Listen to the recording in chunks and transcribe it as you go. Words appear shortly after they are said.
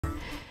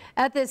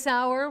At this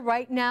hour,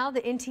 right now,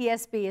 the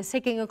NTSB is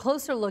taking a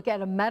closer look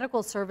at a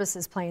medical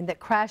services plane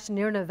that crashed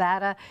near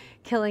Nevada,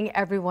 killing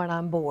everyone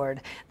on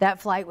board. That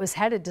flight was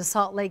headed to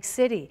Salt Lake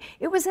City.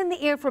 It was in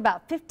the air for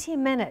about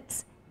 15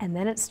 minutes, and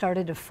then it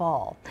started to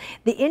fall.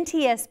 The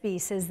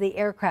NTSB says the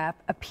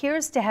aircraft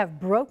appears to have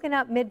broken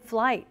up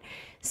mid-flight.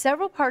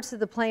 Several parts of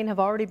the plane have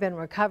already been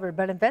recovered,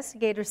 but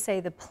investigators say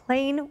the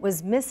plane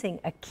was missing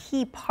a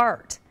key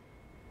part.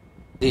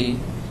 The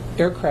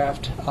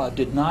aircraft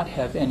did not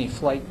have any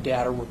flight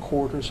data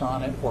recorders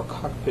on it or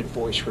cockpit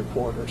voice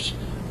recorders,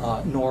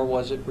 nor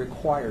was it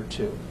required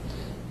to.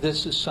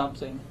 This is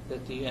something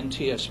that the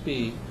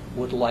NTSB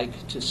would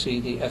like to see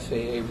the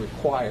FAA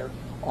require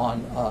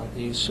on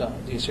these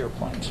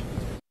airplanes.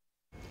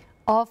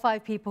 All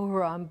 5 people who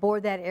were on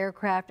board that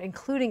aircraft,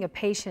 including a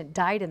patient,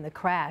 died in the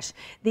crash.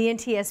 The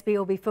NTSB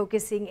will be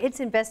focusing its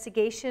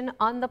investigation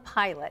on the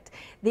pilot,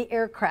 the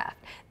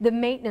aircraft, the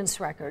maintenance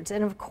records,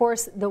 and of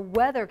course the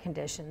weather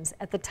conditions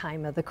at the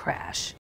time of the crash.